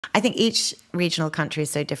I think each regional country is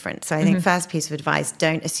so different. So I think first piece of advice,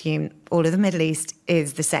 don't assume all of the Middle East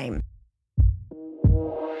is the same.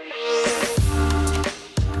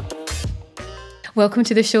 Welcome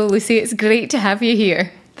to the show, Lucy. It's great to have you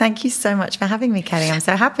here. Thank you so much for having me, Kelly. I'm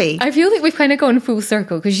so happy. I feel like we've kind of gone full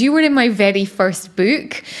circle because you were in my very first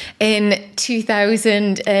book in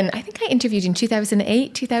 2000, and I think I interviewed in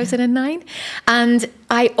 2008, 2009. And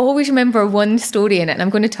I always remember one story in it, and I'm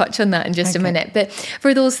going to touch on that in just a minute. But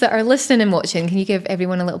for those that are listening and watching, can you give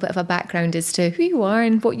everyone a little bit of a background as to who you are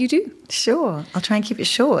and what you do? Sure. I'll try and keep it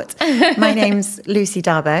short. My name's Lucy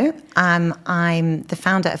Darbo. I'm the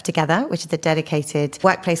founder of Together, which is a dedicated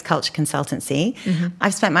workplace culture consultancy.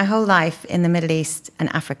 I've spent my whole life in the Middle East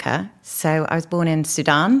and Africa. So I was born in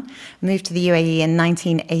Sudan, moved to the UAE in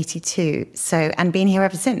 1982, and been here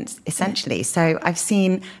ever since, essentially. So I've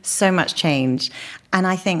seen so much change. And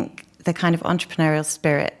I think the kind of entrepreneurial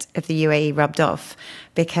spirit of the UAE rubbed off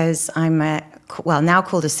because I'm now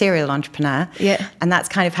called a serial entrepreneur. Yeah. And that's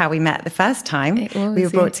kind of how we met the first time. We were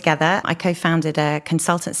brought together. I co-founded a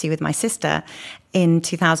consultancy with my sister in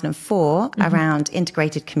 2004 around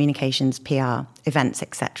integrated communications, PR, events,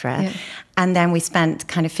 etc. Yeah. And then we spent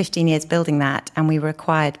kind of 15 years building that, and we were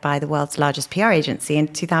acquired by the world's largest PR agency in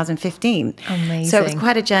 2015. Amazing. So it was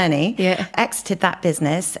quite a journey. Yeah. Exited that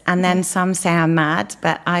business, and then some say I'm mad,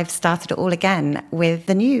 but I've started it all again with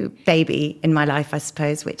the new baby in my life, I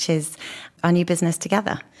suppose, which is our new business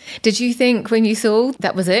Together. Did you think when you sold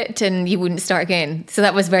that was it and you wouldn't start again? So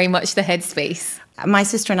that was very much the headspace. My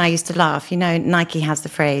sister and I used to laugh. You know, Nike has the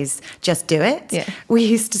phrase, just do it. Yeah. We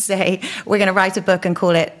used to say, we're going to write a book and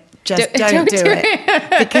call it Just Don't Do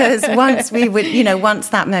It. Because once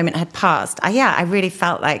that moment had passed, I really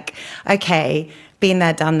felt like, okay, been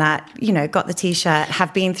there, done that, got the T-shirt,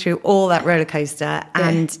 have been through all that roller coaster,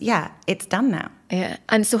 and it's done now. Yeah.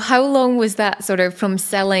 And so how long was that sort of from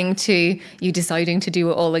selling to you deciding to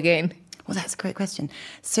do it all again? Well, that's a great question.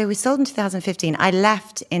 So we sold in 2015. I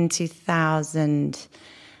left in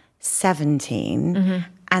 2017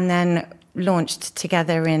 and then launched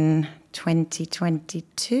Together in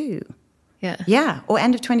 2022. Yeah, or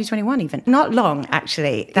end of 2021 even. Not long,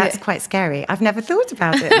 actually. That's quite scary. I've never thought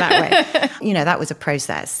about it that way. That was a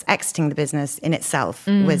process. Exiting the business in itself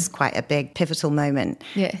was quite a big pivotal moment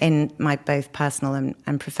in my both personal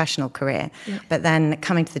and professional career. Yeah. But then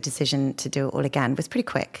coming to the decision to do it all again was pretty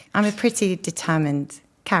quick. I'm a pretty determined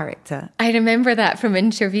character. I remember that from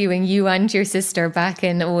interviewing you and your sister back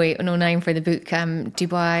in 2008 and 2009 for the book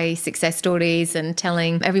Dubai Success Stories, and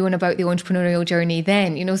telling everyone about the entrepreneurial journey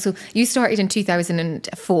then. So you started in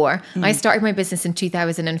 2004. I started my business in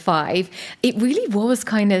 2005. It really was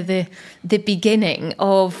kind of the beginning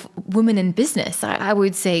of women in business, I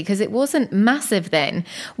would say, because it wasn't massive then.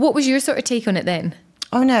 What was your sort of take on it then?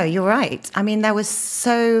 Oh, no, you're right. I mean, there was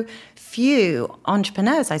so few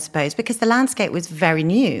entrepreneurs, I suppose, because the landscape was very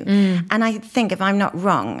new. And I think, if I'm not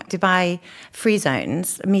wrong, Dubai free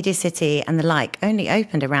zones, Media City and the like only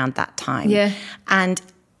opened around that time. Yeah. And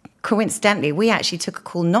coincidentally, we actually took a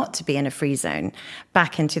call not to be in a free zone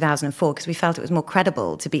back in 2004 because we felt it was more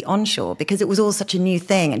credible to be onshore because it was all such a new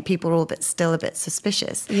thing and people were all still a bit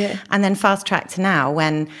suspicious. Yeah. And then fast track to now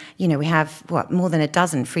when, we have, more than a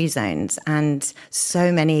dozen free zones and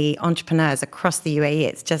so many entrepreneurs across the UAE.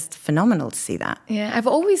 It's just phenomenal to see that. Yeah, I've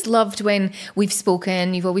always loved when we've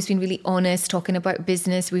spoken. You've always been really honest talking about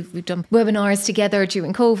business. We've done webinars together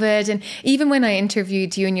during COVID. And even when I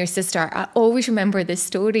interviewed you and your sister, I always remember this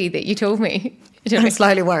story that you told me. I'm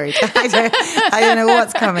slightly worried. I don't know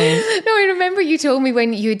what's coming. No, I remember you told me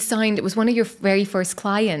when you had signed, it was one of your very first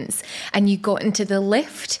clients, and you got into the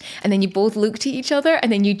lift and then you both looked at each other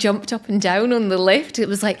and then you jumped up and down on the lift. It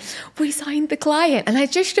was like, we signed the client. And I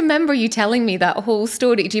just remember you telling me that whole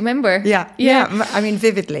story. Do you remember? Yeah. I mean,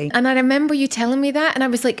 vividly. And I remember you telling me that, and I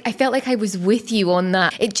was like, I felt like I was with you on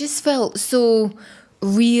that. It just felt so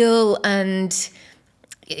real, and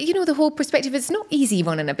the whole perspective, it's not easy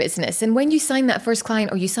running a business. And when you sign that first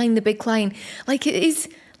client or you sign the big client, like it is,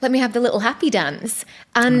 let me have the little happy dance.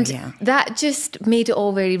 And that just made it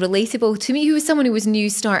all very relatable to me, who was someone who was new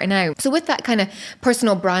starting out. So with that kind of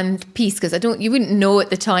personal brand piece, because you wouldn't know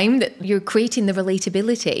at the time that you're creating the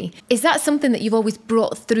relatability. Is that something that you've always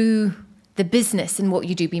brought through the business and what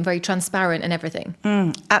you do, being very transparent and everything?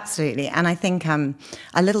 Absolutely. And I think a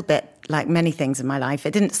little bit like many things in my life,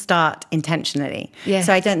 it didn't start intentionally. Yeah.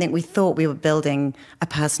 So I don't think we thought we were building a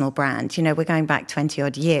personal brand. We're going back 20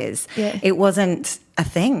 odd years. Yeah. It wasn't a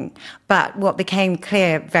thing. But what became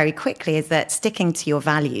clear very quickly is that sticking to your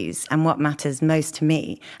values and what matters most to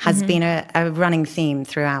me has been a running theme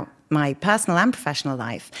throughout my personal and professional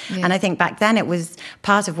life. Yeah. And I think back then it was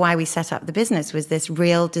part of why we set up the business was this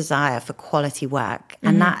real desire for quality work.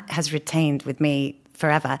 And that has retained with me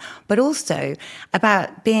forever, but also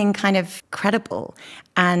about being kind of credible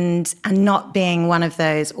and not being one of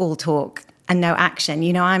those all talk and no action.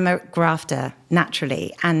 You know, I'm a grafter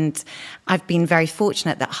naturally, and I've been very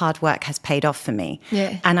fortunate that hard work has paid off for me.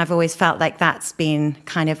 Yeah. And I've always felt like that's been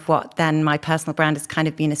kind of what then my personal brand has kind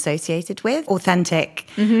of been associated with. Authentic,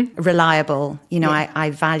 reliable. You know, I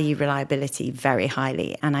value reliability very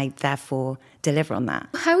highly, and I therefore deliver on that.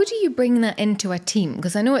 How do you bring that into a team?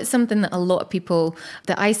 Because I know it's something that a lot of people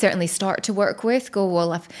that I certainly start to work with go,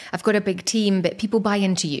 well, I've got a big team, but people buy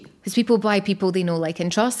into you. Because people buy people they know, like,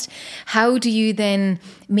 and trust. How do you then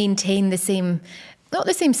maintain the same, not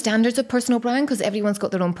the same standards of personal brand, because everyone's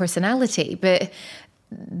got their own personality, but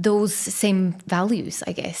those same values,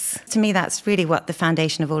 I guess? To me, that's really what the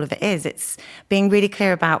foundation of all of it is. It's being really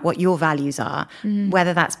clear about what your values are,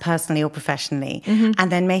 whether that's personally or professionally,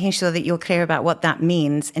 and then making sure that you're clear about what that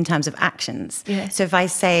means in terms of actions. Yeah. So if I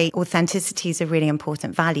say authenticity is a really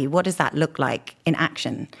important value, what does that look like in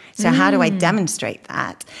action? So how do I demonstrate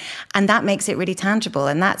that? And that makes it really tangible.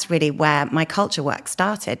 And that's really where my culture work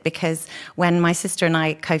started, because when my sister and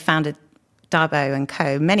I co-founded Darbo and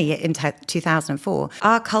Co. in 2004,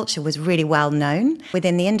 our culture was really well known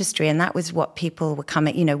within the industry, and that was what people were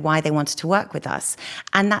coming, you know, why they wanted to work with us.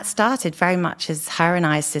 And that started very much as her and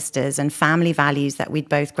I as sisters and family values that we'd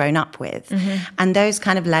both grown up with. And those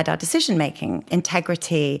kind of led our decision making,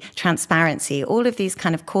 integrity, transparency, all of these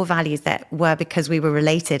kind of core values that were because we were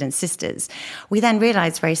related and sisters. We then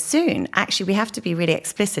realized very soon, actually, we have to be really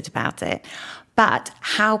explicit about it. But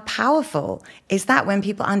how powerful is that when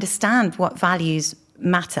people understand what values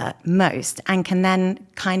matter most and can then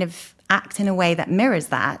kind of act in a way that mirrors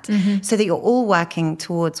that, so that you're all working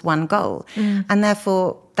towards one goal. And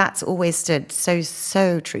therefore, that's always stood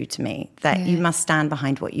so true to me, that you must stand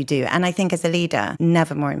behind what you do. And I think as a leader,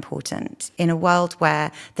 never more important. In a world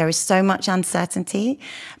where there is so much uncertainty,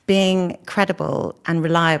 being credible and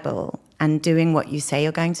reliable and doing what you say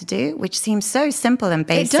you're going to do, which seems so simple and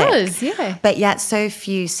basic. It does, yeah. But yet so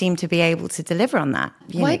few seem to be able to deliver on that.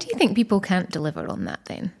 Why do you think people can't deliver on that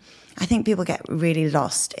then? I think people get really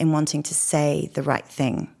lost in wanting to say the right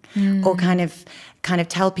thing or kind of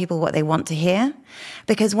tell people what they want to hear.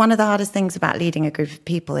 Because one of the hardest things about leading a group of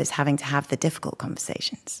people is having to have the difficult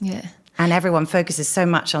conversations. Yeah. And everyone focuses so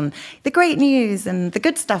much on the great news and the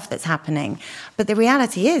good stuff that's happening. But the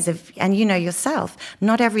reality is, and you know yourself,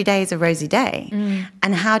 not every day is a rosy day.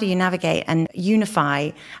 And how do you navigate and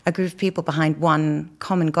unify a group of people behind one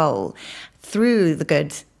common goal through the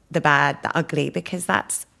good, the bad, the ugly? Because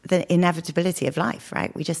that's the inevitability of life,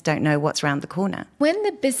 right? We just don't know what's around the corner. When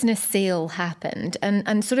the business sale happened,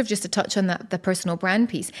 and sort of just to touch on that, the personal brand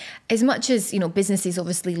piece, as much as, you know, businesses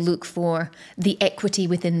obviously look for the equity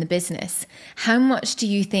within the business, how much do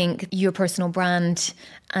you think your personal brand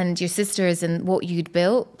and your sisters and what you'd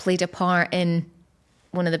built played a part in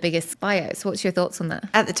one of the biggest buyouts? What's your thoughts on that?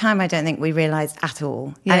 At the time, I don't think we realised at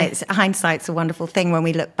all. Yeah. And hindsight's a wonderful thing when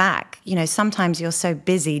we look back. You know, sometimes you're so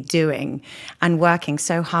busy doing and working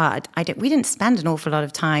so hard. We didn't spend an awful lot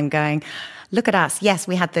of time going, look at us. Yes,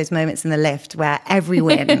 we had those moments in the lift where every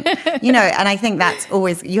win, you know, and I think that's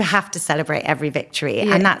always, you have to celebrate every victory.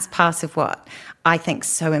 Yeah. And that's part of what I think is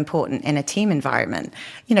so important in a team environment.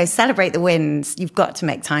 You know, celebrate the wins. You've got to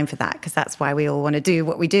make time for that, because that's why we all want to do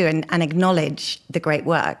what we do and acknowledge the great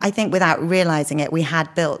work. I think without realizing it, we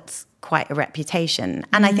had built quite a reputation.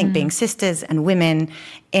 And I think being sisters and women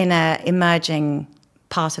in an emerging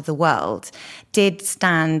part of the world did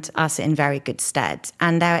stand us in very good stead.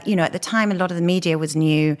 And there, you know, at the time, a lot of the media was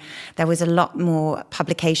new. There was a lot more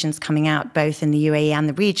publications coming out, both in the UAE and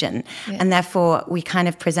the region. Yeah. And therefore, we kind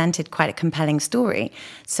of presented quite a compelling story.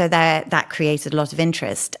 So that created a lot of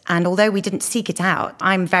interest. And although we didn't seek it out,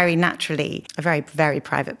 I'm very naturally a very, very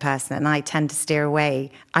private person, and I tend to steer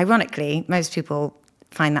away. Ironically, most people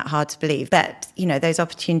find that hard to believe. But, you know, those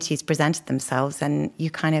opportunities presented themselves, and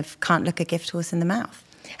you kind of can't look a gift horse in the mouth.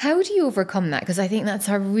 How do you overcome that? Because I think that's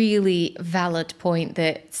a really valid point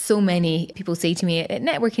that so many people say to me at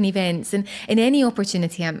networking events, and in any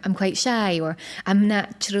opportunity, I'm quite shy or I'm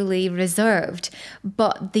naturally reserved,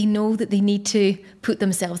 but they know that they need to put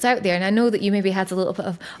themselves out there. And I know that you maybe had a little bit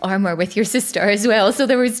of armour with your sister as well, so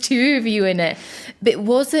there was two of you in it. But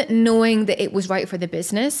was it knowing that it was right for the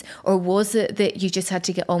business, or was it that you just had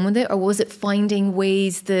to get on with it, or was it finding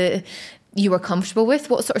ways that you were comfortable with?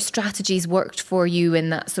 What sort of strategies worked for you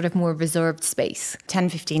in that sort of more reserved space? 10,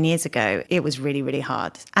 15 years ago, it was really, really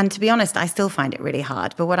hard. And to be honest, I still find it really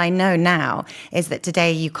hard. But what I know now is that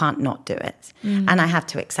today you can't not do it. And I have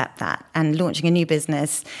to accept that. And launching a new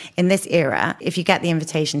business in this era, if you get the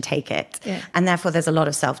invitation, take it. Yeah. And therefore, there's a lot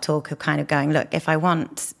of self-talk of kind of going, look, if I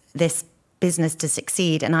want this business to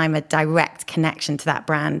succeed and I'm a direct connection to that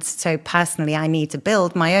brand, so personally I need to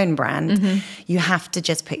build my own brand, you have to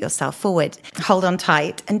just put yourself forward, hold on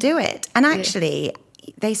tight and do it. And actually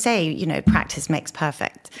they say, you know, practice makes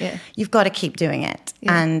perfect. You've got to keep doing it.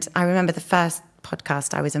 And I remember the first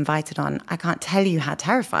podcast I was invited on, I can't tell you how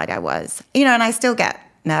terrified I was, you know, and I still get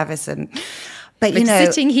nervous But you know,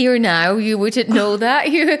 sitting here now, you wouldn't know that.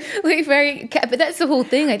 You look very, but that's the whole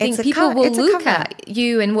thing. I think people will look at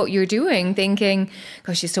you and what you're doing thinking,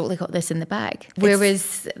 gosh, she's totally got this in the bag.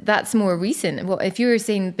 Whereas that's more recent. Well, if you're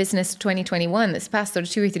saying business 2021, this past sort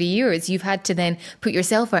of 2 or 3 years, you've had to then put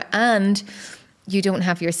yourself out, and you don't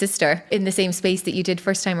have your sister in the same space that you did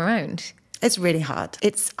first time around. It's really hard.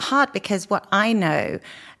 It's hard because what I know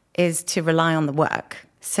is to rely on the work.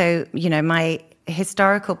 So, you know, my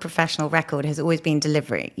historical professional record has always been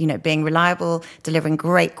delivery, you know, being reliable, delivering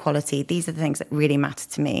great quality. These are the things that really matter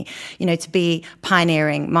to me. You know, to be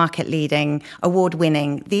pioneering, market leading, award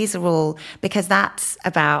winning. These are all because that's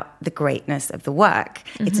about the greatness of the work.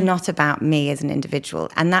 It's not about me as an individual.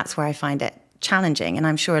 And that's where I find it challenging. And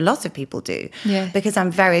I'm sure a lot of people do, because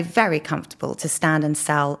I'm very, very comfortable to stand and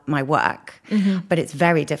sell my work. But it's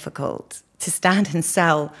very difficult to stand and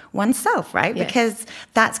sell oneself, right? Because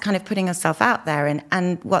that's kind of putting yourself out there.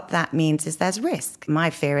 And what that means is there's risk. My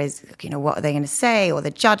fear is, you know, what are they going to say, or the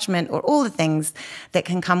judgment, or all the things that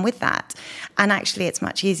can come with that. And actually, it's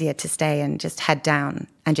much easier to stay and just head down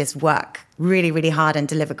and just work really, really hard and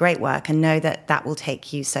deliver great work and know that that will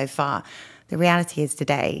take you so far. The reality is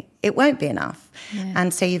today, it won't be enough.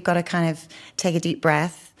 And so you've got to kind of take a deep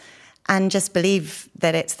breath and just believe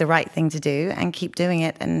that it's the right thing to do and keep doing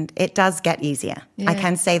it. And it does get easier. I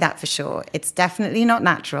can say that for sure. It's definitely not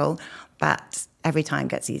natural, but every time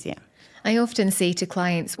gets easier. I often say to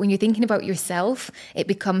clients, when you're thinking about yourself, it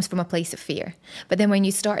becomes from a place of fear. But then when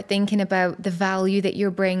you start thinking about the value that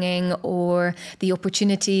you're bringing or the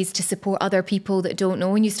opportunities to support other people that don't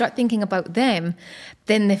know, when you start thinking about them,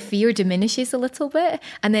 then the fear diminishes a little bit.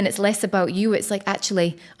 And then it's less about you. It's like,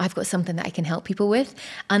 actually, I've got something that I can help people with.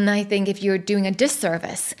 And I think if you're doing a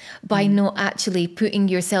disservice by not actually putting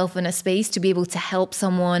yourself in a space to be able to help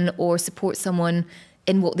someone or support someone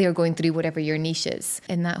in what they're going through, whatever your niche is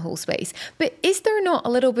in that whole space. But is there not a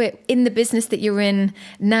little bit in the business that you're in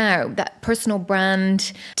now, that personal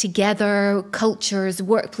brand, together, cultures,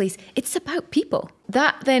 workplace, it's about people.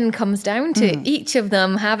 That then comes down to each of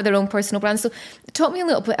them have their own personal brand. So talk me a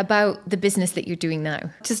little bit about the business that you're doing now.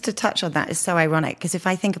 Just to touch on that is so ironic, because if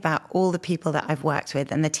I think about all the people that I've worked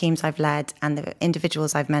with and the teams I've led and the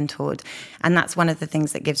individuals I've mentored, and that's one of the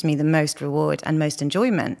things that gives me the most reward and most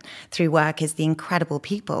enjoyment through work is the incredible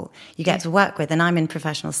people you get to work with. And I'm in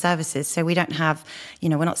professional services, so we don't have, you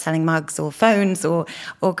know, we're not selling mugs or phones or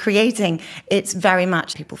creating. It's very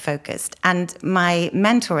much people focused. And my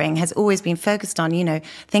mentoring has always been focused on, you know,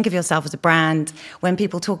 think of yourself as a brand. When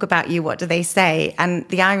people talk about you, what do they say? And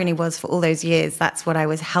the irony was, for all those years, that's what I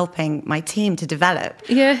was helping my team to develop,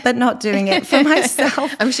 but not doing it for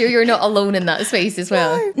myself. I'm sure you're not alone in that space as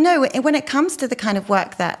well. No, when it comes to the kind of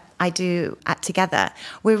work that I do at Together,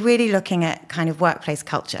 we're really looking at kind of workplace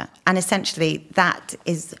culture. And essentially that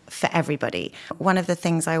is for everybody. One of the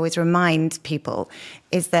things I always remind people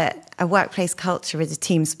is that a workplace culture is a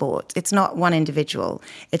team sport. It's not one individual.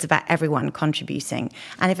 It's about everyone contributing.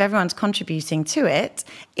 And if everyone's contributing to it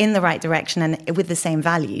in the right direction and with the same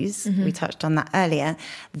values, we touched on that earlier,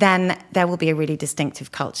 then there will be a really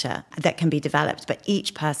distinctive culture that can be developed. But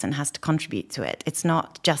each person has to contribute to it. It's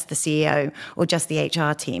not just the CEO or just the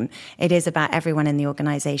HR team. It is about everyone in the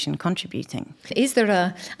organization contributing. Is there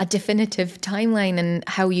a definitive timeline in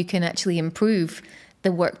how you can actually improve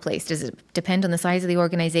the workplace? Does it depend on the size of the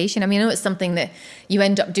organization? I mean, I know it's something that you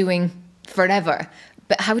end up doing forever,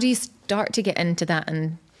 but how do you start to get into that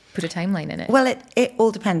and put a timeline in it? Well, it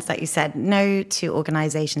all depends, like you said. No two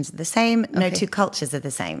organizations are the same. No two cultures are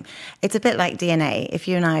the same. It's a bit like DNA. If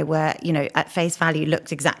you and I were, you know, at face value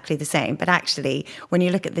looked exactly the same, but actually when you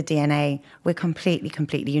look at the DNA, we're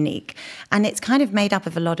completely unique. And it's kind of made up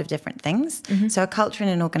of a lot of different things. So a culture in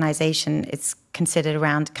an organization, it's considered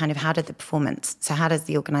around kind of how did the performance, so how does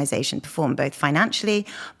the organization perform both financially,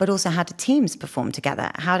 but also how do teams perform together?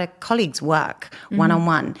 How do colleagues work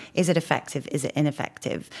one-on-one? Is it effective? Is it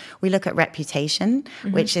ineffective? We look at reputation,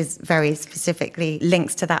 which is very specifically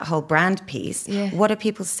links to that whole brand piece. Yeah. What are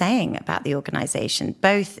people saying about the organization,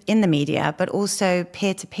 both in the media, but also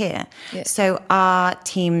peer-to-peer? Yeah. So are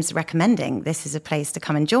teams recommending this is a place to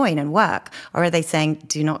come and join and work? Or are they saying,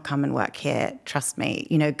 do not come and work here, trust me,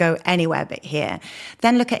 go anywhere but here?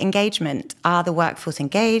 Then look at engagement. Are the workforce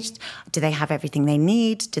engaged? Do they have everything they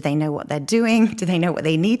need? Do they know what they're doing? Do they know what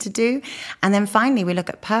they need to do? And then finally, we look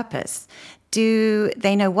at purpose. Do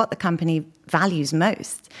they know what the company values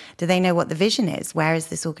most? Do they know what the vision is? Where is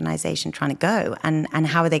this organization trying to go? And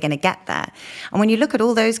how are they going to get there? And when you look at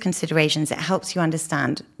all those considerations, it helps you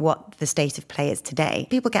understand what the state of play is today.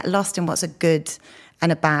 People get lost in what's a good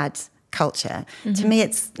and a bad culture. To me,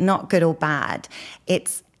 it's not good or bad.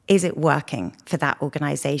 Is it working for that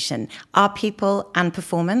organization? Are people and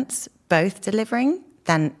performance both delivering?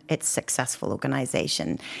 Then it's a successful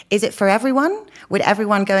organization. Is it for everyone? Would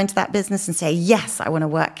everyone go into that business and say, yes, I want to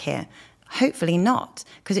work here? Hopefully not,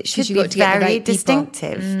 because it should be very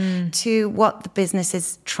distinctive to what the business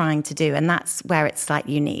is trying to do. And that's where it's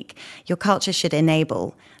slightly unique. Your culture should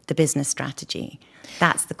enable the business strategy.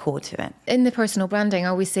 That's the core to it. In the personal branding, I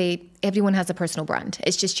always say everyone has a personal brand.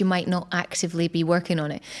 It's just you might not actively be working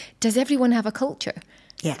on it. Does everyone have a culture?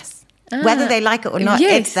 Yes. Whether they like it or not,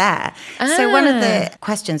 it's there. So one of the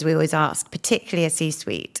questions we always ask, particularly a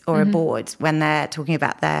C-suite or a board, when they're talking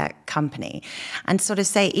about their company, and sort of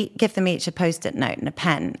say, give them each a Post-it note and a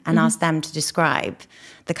pen and ask them to describe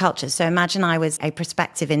the culture. So imagine I was a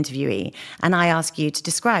prospective interviewee and I ask you to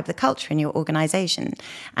describe the culture in your organization.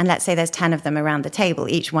 And let's say there's 10 of them around the table.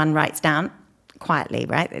 Each one writes down quietly,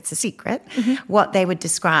 right? It's a secret, what they would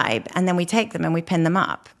describe. And then we take them and we pin them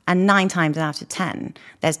up. And 9 times out of 10,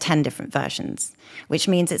 there's 10 different versions, which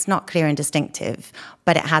means it's not clear and distinctive,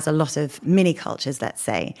 but it has a lot of mini cultures, let's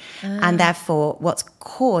say. And therefore, what's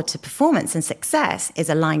core to performance and success is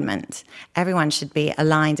alignment. Everyone should be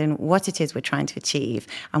aligned in what it is we're trying to achieve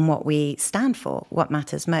and what we stand for, what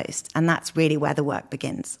matters most. And that's really where the work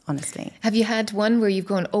begins, honestly. Have you had one where you've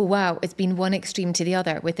gone, oh, wow, it's been one extreme to the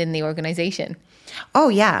other within the organization? Oh,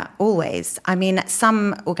 yeah, always. I mean,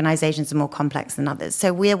 some organizations are more complex than others.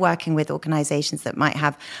 So we're working with organizations that might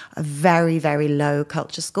have a very, very low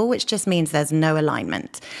culture score, which just means there's no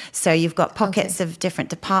alignment. So you've got pockets of different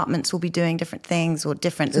departments will be doing different things or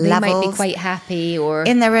different levels. They might be quite happy or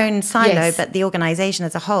in their own silo, but the organization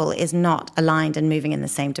as a whole is not aligned and moving in the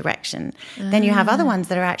same direction. Then you have other ones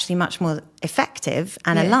that are actually much more effective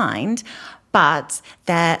and aligned, but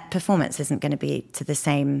their performance isn't going to be to the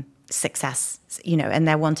same success, and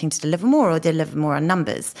they're wanting to deliver more or deliver more on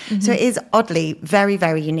numbers. So it is oddly very,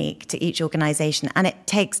 very unique to each organization, and it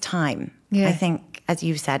takes time. I think, as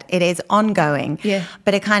you said, it is ongoing,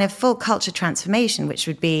 but a kind of full culture transformation, which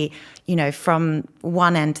would be, from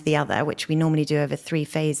one end to the other, which we normally do over 3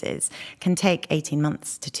 phases, can take 18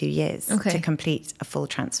 months to 2 years to complete a full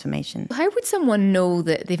transformation. How would someone know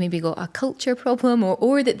that they've maybe got a culture problem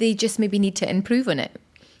or that they just maybe need to improve on it?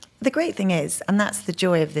 The great thing is, and that's the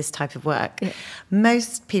joy of this type of work,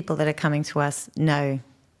 most people that are coming to us know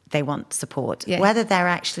they want support, whether they're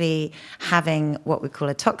actually having what we call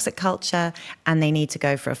a toxic culture and they need to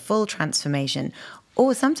go for a full transformation,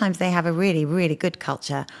 or sometimes they have a really, really good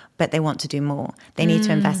culture, but they want to do more. They need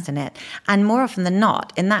to invest in it. And more often than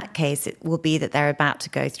not, in that case, it will be that they're about to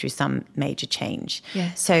go through some major change.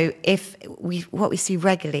 So what we see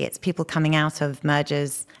regularly, it's people coming out of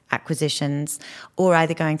mergers, acquisitions, or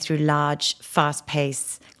either going through large,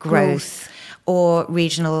 fast-paced growth or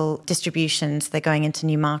regional distributions. They're going into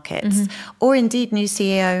new markets, or indeed new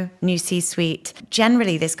CEO, new C-suite.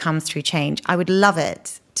 Generally, this comes through change. I would love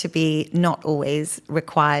it to be not always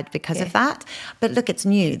required because of that. But look, it's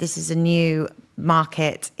new. This is a new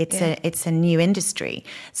market. It's a new industry.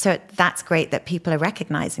 So that's great that people are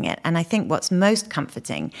recognizing it. And I think what's most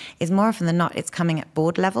comforting is more often than not, it's coming at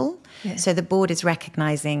board level. So the board is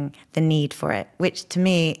recognizing the need for it, which to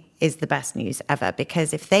me is the best news ever,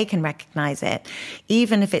 because if they can recognize it,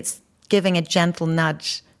 even if it's giving a gentle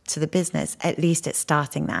nudge to the business, at least it's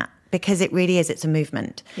starting that. Because it really is, it's a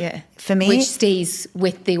movement. For me, which stays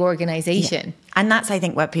with the organization. And that's, I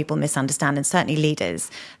think, what people misunderstand, and certainly leaders.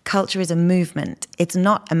 Culture is a movement. It's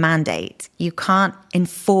not a mandate. You can't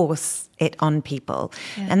enforce it on people.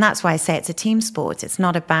 And that's why I say it's a team sport. It's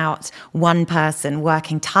not about one person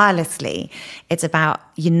working tirelessly. It's about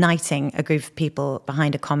uniting a group of people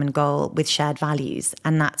behind a common goal with shared values.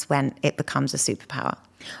 And that's when it becomes a superpower.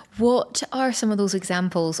 What are some of those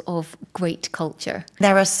examples of great culture?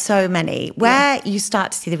 There are so many. Where you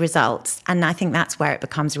start to see the results, and I think that's where it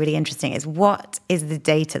becomes really interesting, is what is the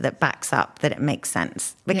data that backs up that it makes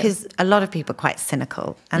sense? Because a lot of people are quite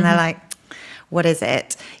cynical, and they're like, what is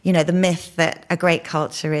it? You know, the myth that a great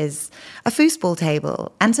culture is a foosball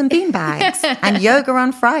table and some beanbags and yoga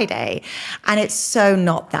on Friday. And it's so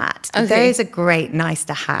not that. Okay. Those are great, nice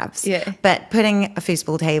to haves. Yeah. But putting a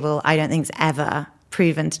foosball table, I don't think is ever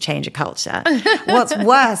proven to change a culture. What's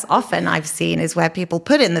worse often I've seen is where people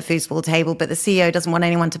put in the foosball table, but the CEO doesn't want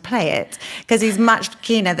anyone to play it because he's much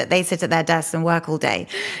keener that they sit at their desks and work all day.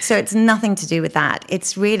 So it's nothing to do with that.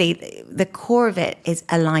 It's really, the core of it is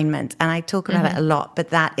alignment. And I talk about it a lot, but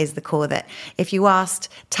that is the core, that if you asked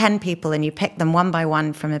 10 people and you picked them one by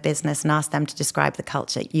one from a business and asked them to describe the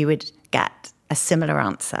culture, you would get a similar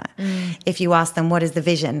answer. If you ask them, what is the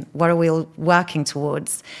vision? What are we all working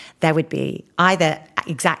towards? There would be either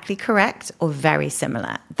exactly correct or very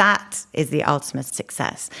similar. That is the ultimate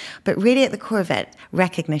success. But really at the core of it,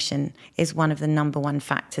 recognition is one of the number one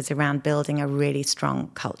factors around building a really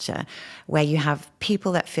strong culture where you have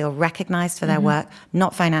people that feel recognized for their work,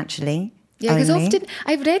 not financially. Yeah, because often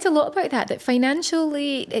I've read a lot about that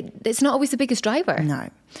financially it's not always the biggest driver. No.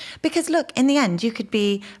 Because look, in the end, you could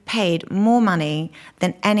be paid more money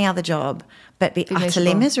than any other job, but be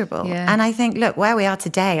utterly miserable. Yeah. And I think, look, where we are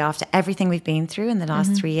today, after everything we've been through in the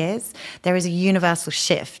last 3 years, there is a universal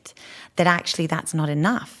shift that actually that's not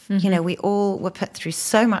enough. You know, we all were put through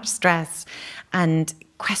so much stress and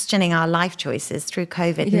questioning our life choices through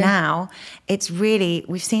COVID. Now it's really,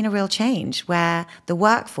 we've seen a real change where the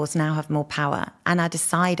workforce now have more power and are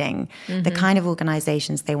deciding the kind of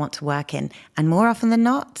organizations they want to work in. And more often than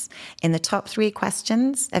not, in the top 3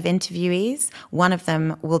 questions of interviewees, one of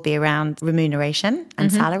them will be around remuneration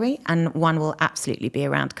and salary, and one will absolutely be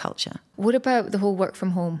around culture. What about the whole work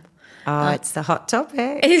from home? Oh, it's the hot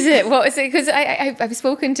topic. Is it? What is it? Because I've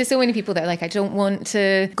spoken to so many people that are like, I don't want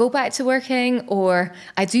to go back to working, or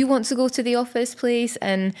I do want to go to the office place.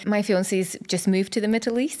 And my fiance's just moved to the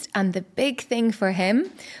Middle East. And the big thing for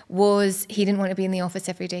him was he didn't want to be in the office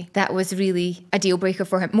every day. That was really a deal breaker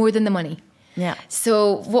for him, more than the money. Yeah.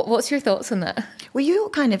 So what's your thoughts on that? Well, you're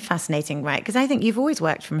kind of fascinating, right? Because I think you've always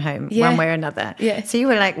worked from home one way or another. Yeah. So you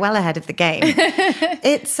were like well ahead of the game.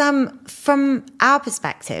 It's from our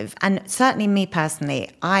perspective, and certainly me personally,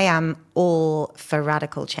 I am all for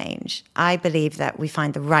radical change. I believe that we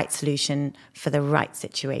find the right solution for the right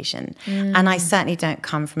situation. And I certainly don't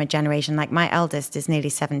come from a generation, like my eldest is nearly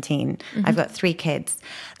 17. I've got 3 kids.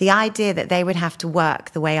 The idea that they would have to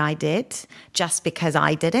work the way I did just because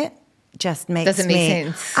I did it just makes Doesn't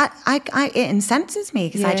make sense. It incenses me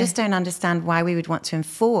because I just don't understand why we would want to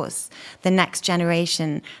enforce the next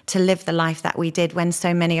generation to live the life that we did when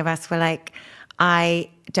so many of us were like, I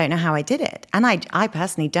don't know how I did it. And I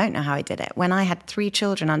personally don't know how I did it. When I had 3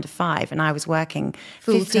 children under 5 and I was working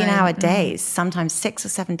 15-hour days, sometimes 6 or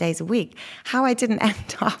 7 days a week, how I didn't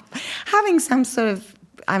end up having some sort of,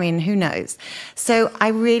 I mean, who knows? So I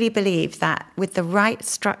really believe that with the right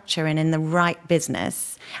structure and in the right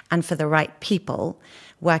business and for the right people,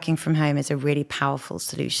 working from home is a really powerful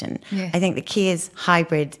solution. Yeah. I think the key is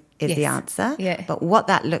hybrid is the answer. Yeah. But what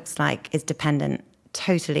that looks like is dependent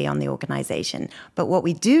totally on the organization. But what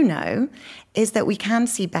we do know is that we can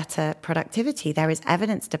see better productivity. There is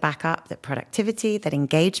evidence to back up that productivity, that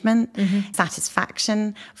engagement,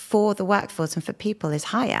 satisfaction for the workforce and for people is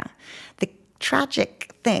higher. The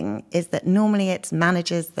tragic thing is that normally it's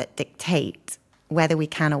managers that dictate whether we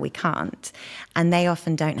can or we can't, and they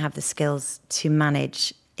often don't have the skills to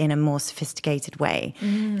manage in a more sophisticated way,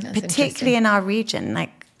 particularly in our region.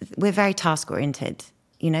 Like, we're very task oriented,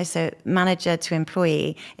 you know, so manager to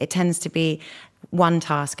employee, it tends to be one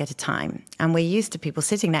task at a time, and we're used to people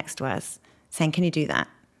sitting next to us saying, can you do that?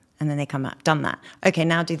 And then they come up, done that. Okay,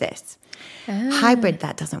 now do this. Hybrid,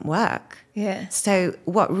 that doesn't work. Yeah. So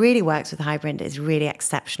what really works with hybrid is really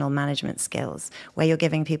exceptional management skills, where you're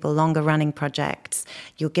giving people longer running projects,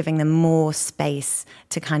 you're giving them more space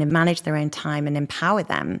to kind of manage their own time and empower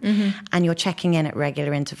them, and you're checking in at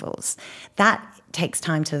regular intervals. That takes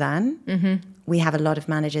time to learn. We have a lot of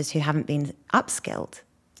managers who haven't been upskilled.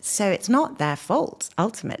 So it's not their fault,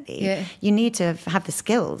 ultimately. Yeah. You need to have the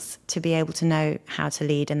skills to be able to know how to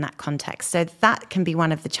lead in that context. So that can be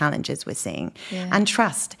one of the challenges we're seeing. Yeah. And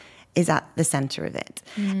trust is at the center of it.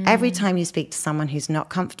 Every time you speak to someone who's not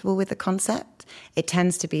comfortable with the concept, it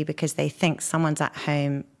tends to be because they think someone's at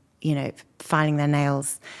home, you know, filing their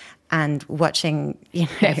nails and watching, you know,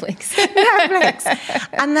 Netflix.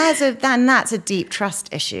 And that's a deep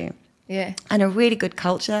trust issue. Yeah. And a really good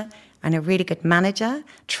culture and a really good manager,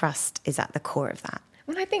 trust is at the core of that.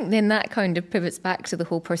 Well, I think then that kind of pivots back to the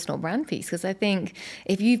whole personal brand piece, because I think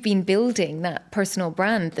if you've been building that personal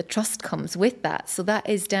brand, the trust comes with that. So that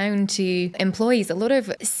is down to employees. A lot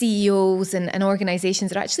of CEOs and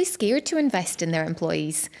organizations are actually scared to invest in their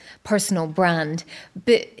employees' personal brand.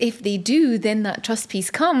 But if they do, then that trust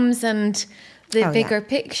piece comes and the bigger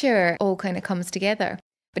picture all kind of comes together.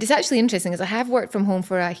 But it's actually interesting, because I have worked from home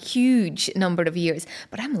for a huge number of years,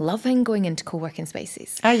 but I'm loving going into co-working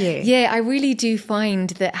spaces. Are you? Yeah, I really do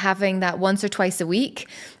find that having that once or twice a week,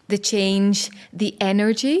 the change, the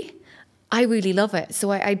energy, I really love it. So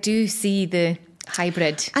I do see the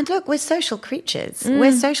hybrid. And look, we're social creatures.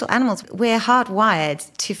 We're social animals. We're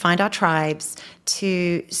hardwired to find our tribes,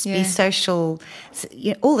 to be social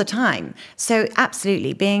all the time. So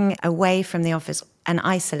absolutely, being away from the office and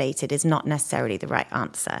isolated is not necessarily the right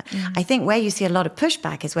answer. I think where you see a lot of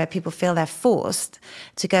pushback is where people feel they're forced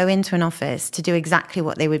to go into an office to do exactly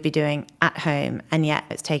what they would be doing at home, and yet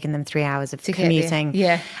it's taken them 3 hours of commuting.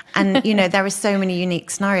 And, there are so many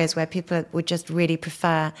unique scenarios where people would just really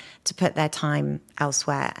prefer to put their time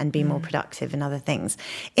elsewhere and be more productive in other things.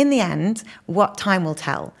 In the end, what time will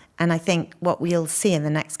tell. And I think what we'll see in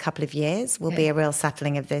the next couple of years will be a real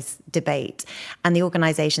settling of this debate. And the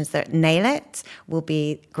organisations that nail it will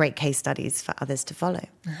be great case studies for others to follow.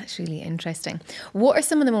 That's really interesting. What are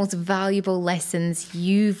some of the most valuable lessons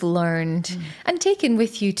you've learned and taken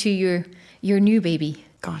with you to your new baby?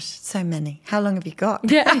 Gosh, so many. How long have you got?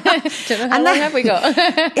 Yeah, don't know how long have we got?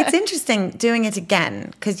 It's interesting doing it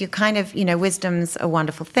again, because you're kind of, wisdom's a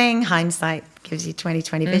wonderful thing. Hindsight gives you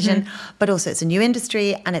 20/20 vision, but also it's a new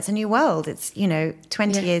industry and it's a new world. It's,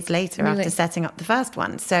 20 years later after setting up the first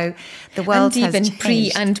one. So the world has changed. And even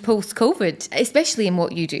pre and post-COVID, especially in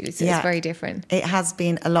what you do. So it's very different. It has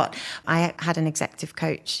been a lot. I had an executive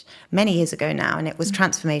coach many years ago now, and it was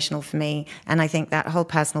transformational for me. And I think that whole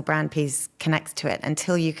personal brand piece connects to it.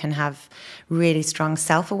 Until you can have really strong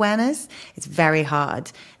self-awareness, it's very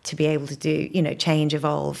hard to be able to do, change,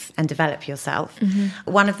 evolve, and develop yourself.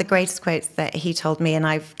 One of the greatest quotes that he told me, and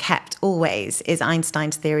I've kept always, is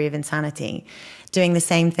Einstein's theory of insanity. Doing the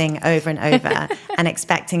same thing over and over and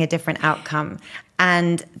expecting a different outcome.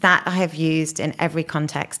 And that I have used in every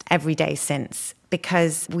context, every day since,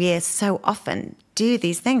 because we so often do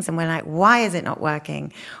these things and we're like, why is it not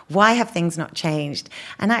working? Why have things not changed?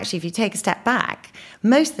 And actually, if you take a step back,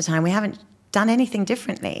 most of the time we haven't done anything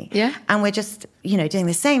differently. And we're just, doing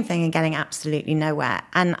the same thing and getting absolutely nowhere.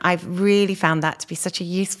 And I've really found that to be such a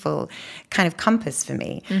useful kind of compass for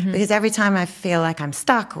me, because every time I feel like I'm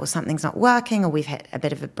stuck or something's not working or we've hit a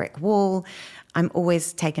bit of a brick wall, I'm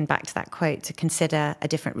always taken back to that quote to consider a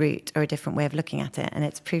different route or a different way of looking at it. And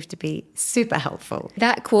it's proved to be super helpful.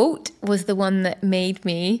 That quote was the one that made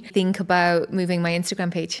me think about moving my Instagram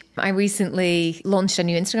page. I recently launched a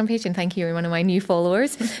new Instagram page, and thank you, you're one of my new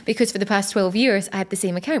followers, because for the past 12 years, I had the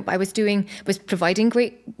same account. But I was providing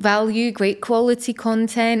great value, great quality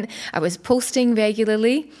content. I was posting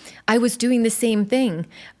regularly. I was doing the same thing,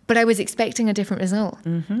 but I was expecting a different result,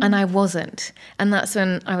 and I wasn't. And that's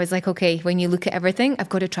when I was like, okay, when you look at everything, I've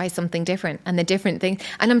got to try something different. And the different thing,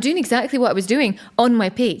 and I'm doing exactly what I was doing on my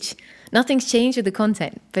page. Nothing's changed with the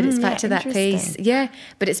content, but it's back to that pace.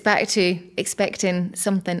 But it's back to expecting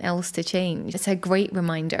something else to change. It's a great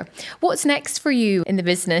reminder. What's next for you in the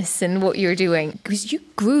business and what you're doing? Because you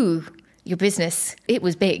grew your business. It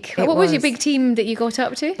was big. What was your big team that you got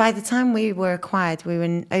up to? By the time we were acquired, we were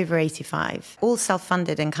in over 85, all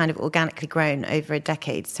self-funded and kind of organically grown over a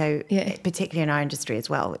decade. So particularly in our industry as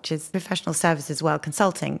well, which is professional services as well,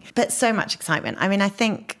 consulting, but so much excitement. I mean, I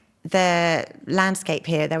think the landscape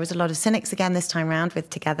here, there was a lot of cynics again this time round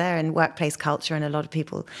with Together and workplace culture, and a lot of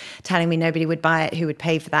people telling me nobody would buy it, who would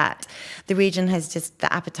pay for that. The region has just,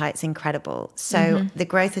 the appetite's incredible. So the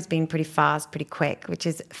growth has been pretty fast, pretty quick, which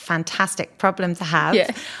is a fantastic problem to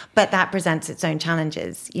have, but that presents its own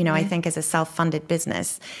challenges. I think as a self-funded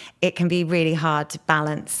business, it can be really hard to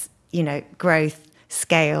balance, growth,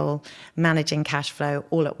 scale, managing cash flow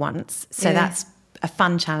all at once. So that's a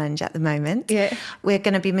fun challenge at the moment. We're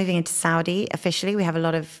going to be moving into Saudi officially. We have a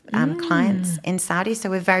lot of clients in Saudi,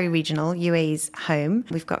 so we're very regional. UAE's home.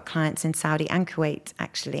 We've got clients in Saudi and Kuwait,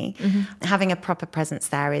 actually. Having a proper presence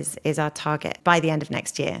there is our target by the end of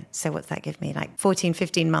next year. So what's that give me? Like 14,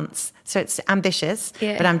 15 months. So it's ambitious,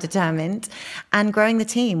 but I'm determined. And growing the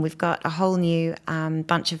team. We've got a whole new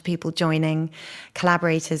bunch of people joining,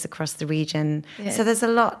 collaborators across the region. So there's a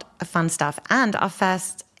lot of fun stuff. And our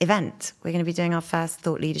first event. We're going to be doing our first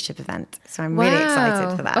thought leadership event. So I'm really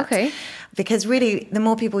excited for that. Because really, the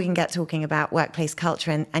more people we can get talking about workplace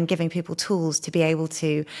culture and giving people tools to be able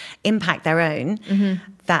to impact their own,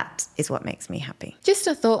 that is what makes me happy. Just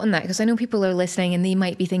a thought on that, because I know people are listening and they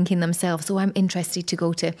might be thinking themselves, oh, I'm interested to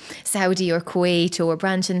go to Saudi or Kuwait or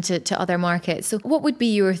branch into other markets. So what would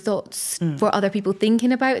be your thoughts for other people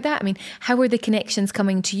thinking about that? I mean, how are the connections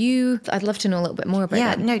coming to you? I'd love to know a little bit more about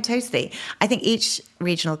that. Yeah, no, totally. I think each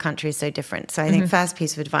regional country is so different. So I think first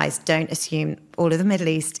piece of advice, don't assume all of the Middle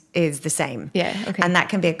East is the same. Yeah, okay. And that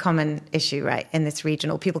can be a common issue, right, in this region,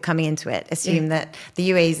 or people coming into it assume that the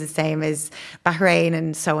UAE is the same as Bahrain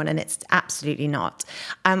and so on, and it's absolutely not.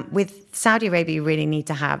 With Saudi Arabia, you really need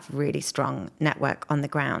to have really strong network on the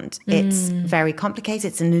ground. It's very complicated.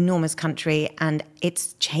 It's an enormous country, and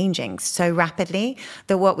it's changing so rapidly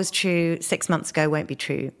that what was true 6 months ago won't be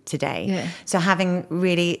true today. Yeah. So having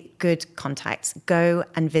really good contacts, go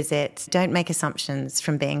and visit. Don't make assumptions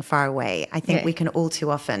from being far away. I think we can all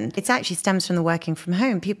too often. It actually stems from the working from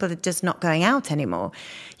home. People are just not going out anymore.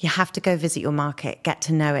 You have to go visit your market, get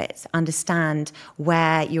to know it, understand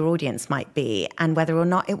where your audience might be and whether or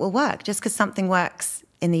not it will work. Just because something works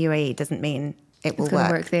in the UAE doesn't mean it will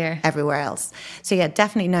work there everywhere else. So yeah,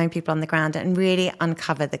 definitely knowing people on the ground and really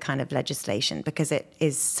uncover the kind of legislation, because it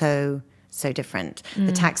is so different.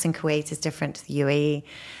 The tax in Kuwait is different to the UAE.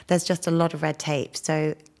 There's just a lot of red tape.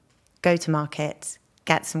 So go to market,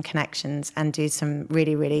 get some connections and do some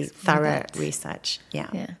really thorough research. Yeah.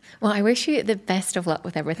 Well, I wish you the best of luck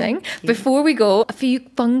with everything. Before we go, a few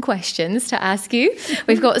fun questions to ask you.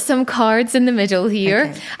 We've got some cards in the middle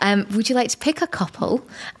here. Okay. Would you like to pick a couple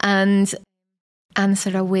and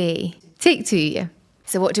answer away? Take two, yeah.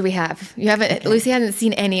 So what do we have? You haven't, okay. Lucy hasn't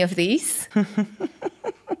seen any of these.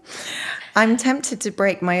 I'm tempted to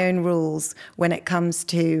break my own rules when it comes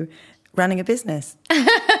to running a business.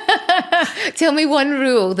 Tell me one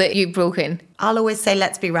rule that you've broken. I'll always say,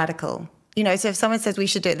 let's be radical. You know, so if someone says we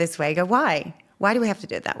should do it this way, I go, why? Why do we have to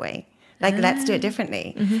do it that way? Like, let's do it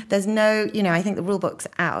differently. There's no, you know, I think the rule book's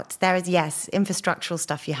out. There is, yes, infrastructural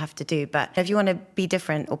stuff you have to do. But if you want to be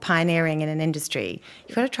different or pioneering in an industry,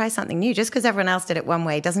 you've got to try something new. Just because everyone else did it one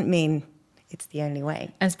way doesn't mean it's the only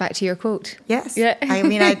way. And it's back to your quote. Yes. Yeah. I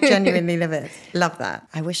mean, I genuinely live it. Love that.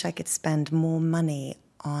 I wish I could spend more money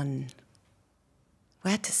on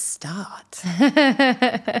where to start.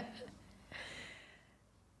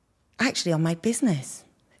 Actually, on my business.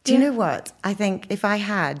 Do you know what? I think if I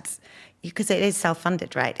had, because it is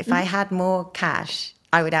self-funded, right? If I had more cash,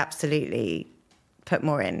 I would absolutely put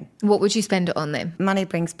more in. What would you spend it on then? Money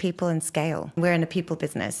brings people and scale. We're in a people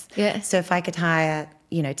business. Yeah. So if I could hire,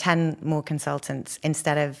 10 more consultants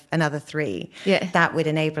instead of another 3, that would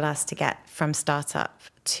enable us to get from startup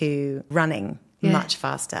to running much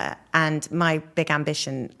faster. And my big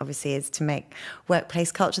ambition, obviously, is to make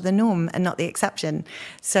workplace culture the norm and not the exception.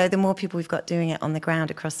 So the more people we've got doing it on the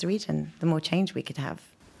ground across the region, the more change we could have.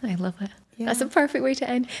 I love it. Yeah. That's a perfect way to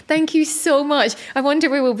end. Thank you so much. I wonder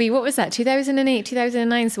where we'll be. What was that? 2008,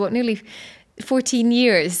 2009. So what, nearly 14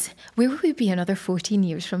 years. Where will we be another 14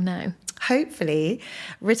 years from now? Hopefully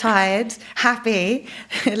retired, happy,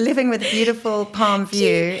 living with a beautiful palm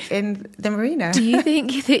view in the marina. Do you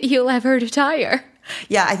think that you'll ever retire?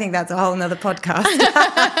 Yeah, I think that's a whole nother podcast.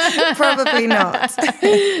 Probably not.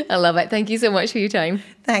 I love it. Thank you so much for your time.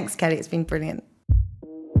 Thanks, Kelly. It's been brilliant.